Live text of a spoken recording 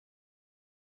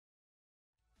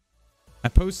I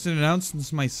posted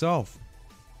announcements myself.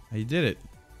 I did it.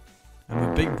 I'm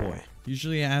a big boy.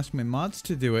 Usually I ask my mods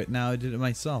to do it. Now I did it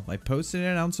myself. I posted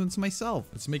announcements myself.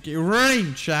 Let's make it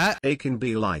rain, chat. It can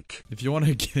be like. If you want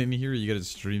to get in here, you gotta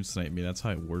stream snipe me. That's how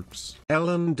it works.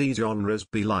 L&D genres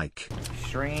be like.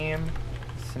 Stream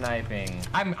sniping.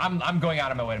 I'm going out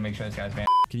of my way to make sure this guy's banned.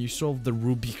 Can you solve the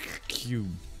Rubik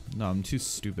Cube? No, I'm too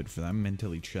stupid for that. I'm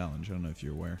mentally challenged. I don't know if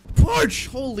you're aware. Punch!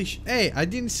 Holy sh- Hey, I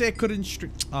didn't say I couldn't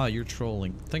stream. Ah, you're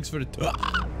trolling. Thanks for the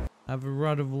I have a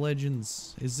Rod of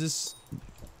Legends. Is this...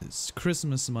 It's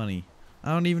Christmas money.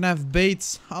 I don't even have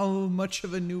baits. How much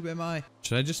of a noob am I?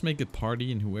 Should I just make a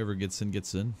party and whoever gets in,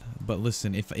 gets in? But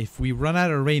listen, if we run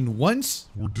out of rain once...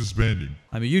 We're disbanding.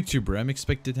 I'm a YouTuber. I'm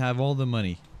expected to have all the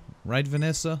money. Right,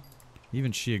 Vanessa?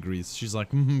 Even she agrees. She's like,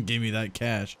 give me that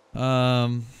cash. Where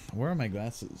are my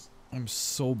glasses? I'm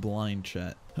so blind,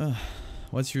 chat.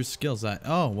 What's your skills at?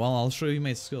 Oh, well, I'll show you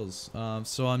my skills.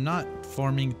 So I'm not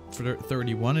farming for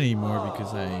 31 anymore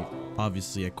because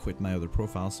obviously I quit my other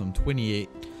profile. So I'm 28.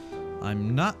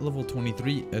 I'm not level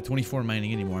 24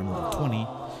 mining anymore. I'm level 20.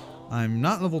 I'm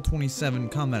not level 27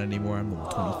 combat anymore. I'm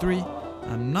level 23.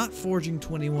 I'm not forging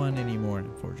 21 anymore.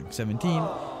 I'm forging 17.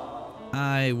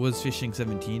 I was fishing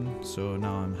 17, so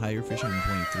now I'm higher fishing in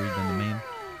 23 than the main.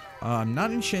 I'm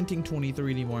not enchanting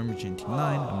 23 anymore. I'm enchanting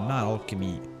 9. I'm not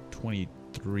alchemy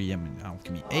 23. I'm in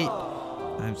alchemy 8.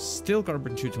 I'm still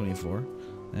carpentry 24,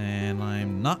 and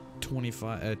I'm not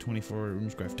 24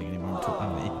 rooms crafting anymore.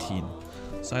 I'm 18.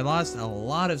 So I lost a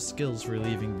lot of skills for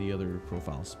leaving the other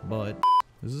profiles, but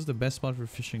this is the best spot for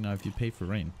fishing now if you pay for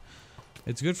rain.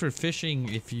 It's good for fishing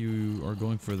if you are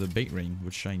going for the bait ring,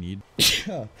 which I need.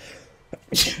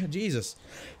 Jesus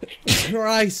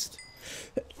Christ.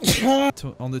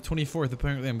 On the 24th,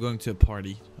 apparently I'm going to a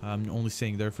party. I'm only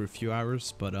staying there for a few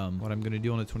hours, but what I'm gonna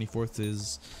do on the 24th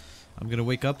is I'm gonna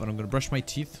wake up and I'm gonna brush my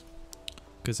teeth,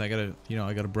 because I gotta,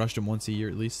 I gotta brush them once a year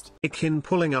at least. Ikin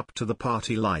pulling up to the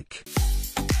party like.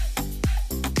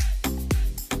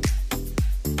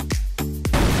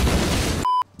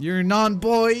 You're a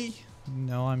non-boy.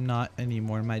 No, I'm not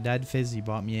anymore. My dad Fizzy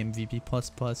bought me MVP++,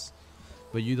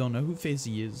 but you don't know who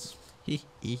Fizzy is.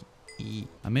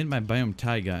 I made my biome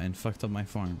taiga and fucked up my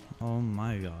farm. Oh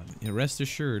my god. Yeah, rest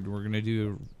assured, we're gonna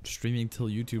do a streaming till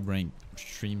YouTube rank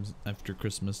streams after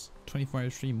Christmas. 24-hour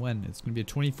stream when? It's gonna be a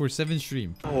 24/7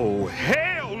 stream. Oh,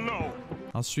 hell no!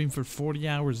 I'll stream for 40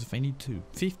 hours if I need to.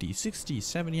 50, 60,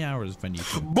 70 hours if I need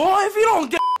to. Boy, if you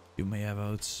don't get... You may have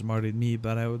outsmarted me,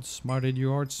 but I outsmarted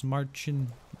your outsmart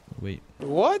chin. Wait.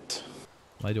 What?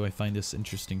 Why do I find this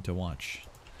interesting to watch?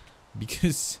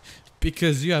 Because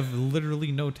you have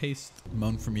literally no taste.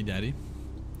 Moan for me, daddy.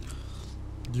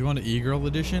 Do you want an e-girl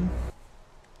edition?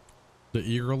 The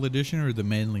e-girl edition or the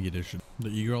manly edition? The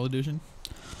e-girl edition?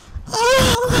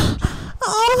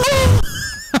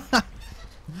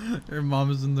 Her mom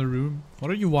is in the room.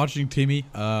 What are you watching, Timmy?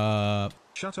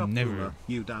 Shut up, never. Boomer,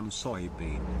 you damn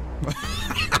soybean.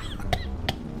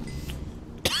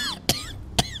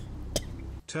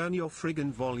 Turn your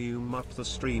friggin' volume up, the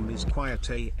stream is quiet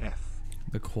AF.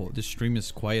 The stream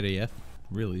is quiet AF?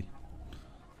 Really?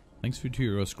 Thanks for 2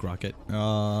 euros, Crockett.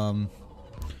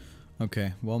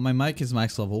 Okay, well my mic is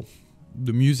max level.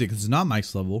 The music is not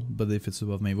max level, but if it's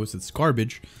above my voice, it's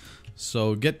garbage.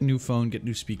 So get new phone, get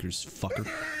new speakers, fucker.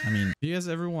 I mean, if you guys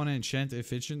ever want to enchant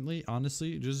efficiently,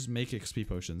 honestly, just make XP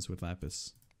potions with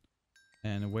lapis.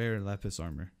 And wear lapis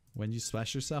armor. When you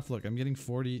splash yourself, look, I'm getting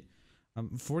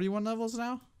 41 levels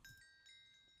now?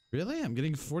 Really? I'm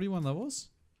getting 41 levels?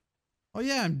 Oh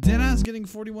yeah, I'm deadass getting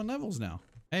 41 levels now.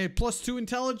 Hey, +2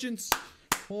 intelligence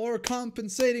for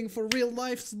compensating for real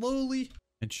life slowly.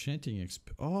 Enchanting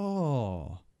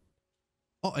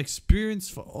experience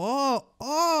for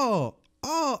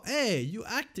hey, you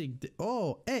acting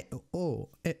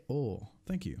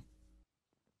thank you.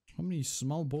 How many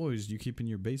small boys do you keep in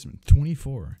your basement?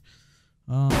 24.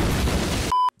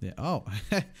 Yeah, oh,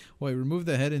 wait, remove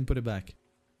the head and put it back.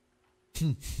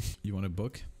 You want a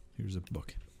book? Here's a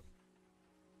book.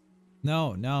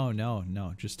 No,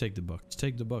 just take the book. Just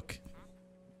take the book.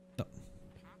 No.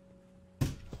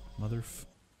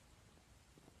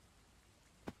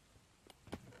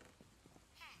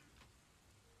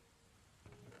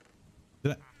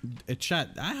 Chat,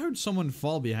 I heard someone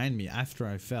fall behind me after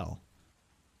I fell.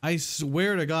 I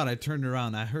swear to God, I turned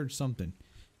around. I heard something.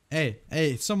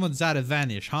 Hey, someone's out of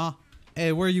vanish, huh?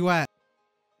 Hey, where you at?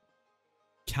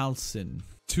 Calcin.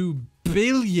 2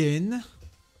 billion?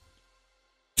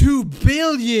 2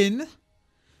 billion?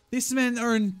 This man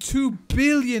earned 2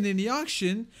 billion in the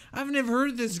auction. I've never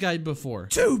heard of this guy before.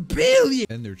 2 billion!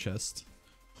 Ender chest.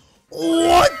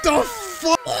 What the f-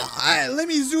 fuck? Let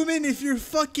me zoom in if you're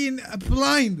fucking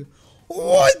blind.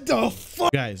 What the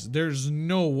fuck? Guys, there's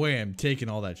no way I'm taking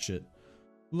all that shit.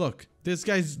 Look, this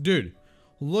guy's, dude.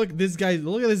 Look, this guy,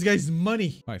 look at this guy's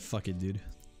money. All right, fuck it, dude.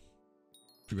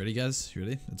 You ready, guys? You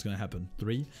ready? It's gonna happen.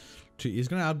 3, 2, he's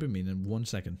gonna outbid me in 1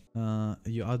 second.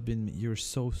 You outbid me. You're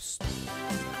so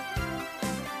stupid.